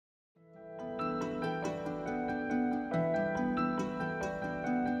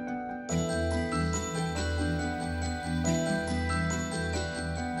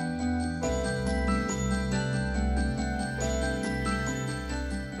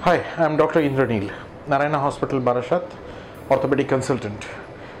Hi, I am Dr. Indranil, Narayana Hospital, Barasat, Orthopaedic consultant.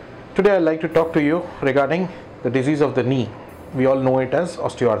 Today I would like to talk to you regarding the disease of the knee. We all know it as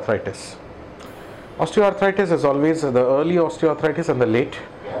osteoarthritis. Osteoarthritis is always the early osteoarthritis and the late.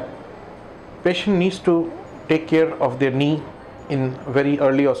 Patient needs to take care of their knee in very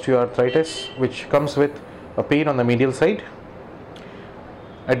early osteoarthritis, which comes with a pain on the medial side,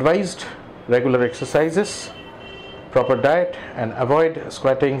 advised regular exercises, proper diet, and avoid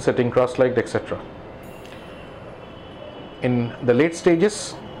squatting, sitting cross-legged, etc. In the late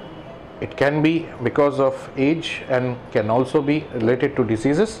stages, it can be because of age and can also be related to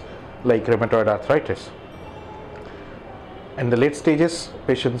diseases like rheumatoid arthritis. In the late stages,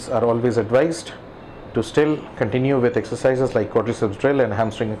 patients are always advised to still continue with exercises like quadriceps drill and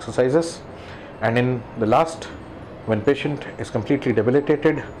hamstring exercises. And in the last, when patient is completely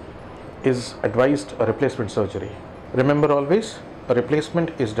debilitated, is advised a replacement surgery. Remember always, a replacement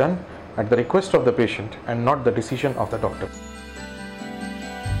is done at the request of the patient and not the decision of the doctor.